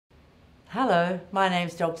Hello, my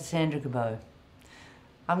name's Dr Sandra Cabot.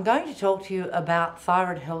 I'm going to talk to you about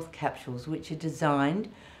Thyroid Health Capsules, which are designed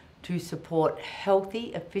to support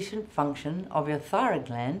healthy, efficient function of your thyroid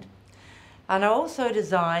gland and are also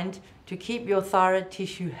designed to keep your thyroid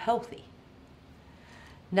tissue healthy.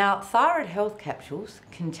 Now, Thyroid Health Capsules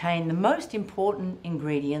contain the most important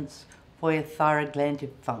ingredients for your thyroid gland to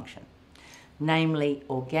function, namely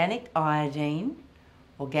organic iodine,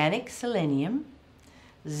 organic selenium,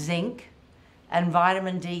 zinc, and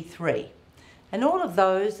vitamin D3. And all of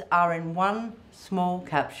those are in one small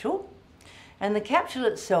capsule. And the capsule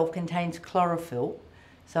itself contains chlorophyll,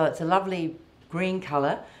 so it's a lovely green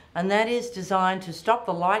colour, and that is designed to stop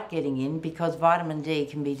the light getting in because vitamin D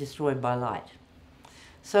can be destroyed by light.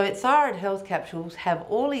 So Thyroid Health Capsules have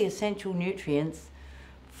all the essential nutrients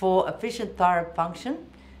for efficient thyroid function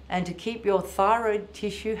and to keep your thyroid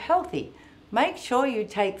tissue healthy. Make sure you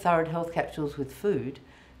take Thyroid Health Capsules with food,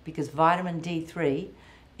 because vitamin D3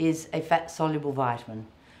 is a fat-soluble vitamin.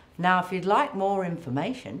 Now, if you'd like more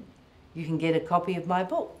information, you can get a copy of my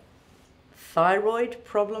book, Thyroid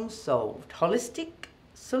Problem Solved: Holistic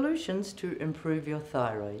Solutions to Improve Your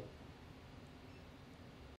Thyroid.